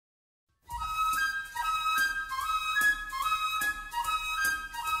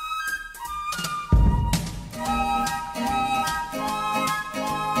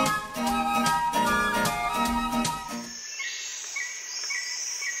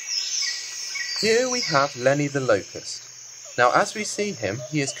Here we have Lenny the locust. Now as we see him,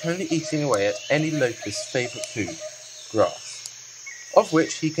 he is currently eating away at any locust's favourite food, grass, of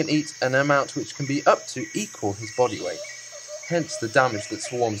which he can eat an amount which can be up to equal his body weight, hence the damage that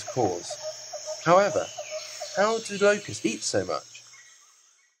swarms cause. However, how do locusts eat so much?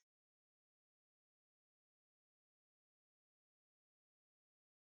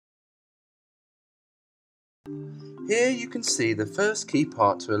 Here you can see the first key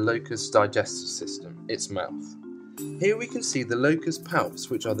part to a locust's digestive system, its mouth. Here we can see the locust palps,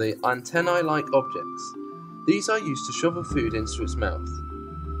 which are the antennae-like objects. These are used to shovel food into its mouth.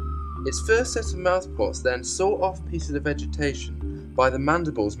 Its first set of mouthparts then saw off pieces of vegetation by the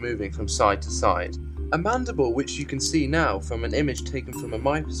mandibles moving from side to side. A mandible, which you can see now from an image taken from a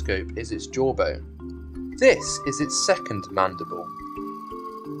microscope, is its jawbone. This is its second mandible.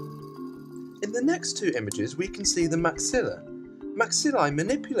 In the next two images we can see the maxilla. Maxillae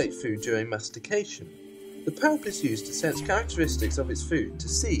manipulate food during mastication. The palp is used to sense characteristics of its food to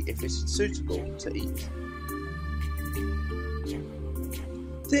see if it is suitable to eat.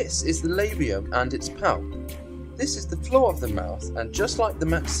 This is the labium and its palp. This is the floor of the mouth, and just like the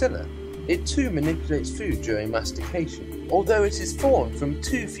maxilla, it too manipulates food during mastication, although it is formed from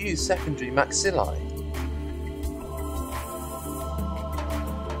two fused secondary maxillae.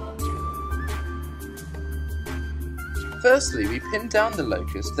 Firstly, we pinned down the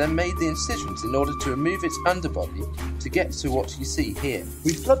locust, then made the incisions in order to remove its underbody to get to what you see here.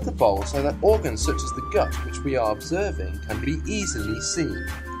 We flood the bowl so that organs such as the gut, which we are observing, can be easily seen.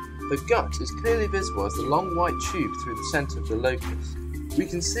 The gut is clearly visible as the long white tube through the centre of the locust. We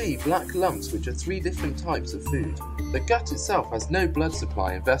can see black lumps, which are three different types of food. The gut itself has no blood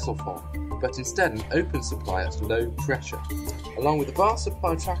supply in vessel form, but instead an open supply at low pressure, along with a vast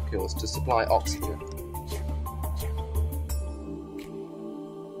supply of tracheals to supply oxygen.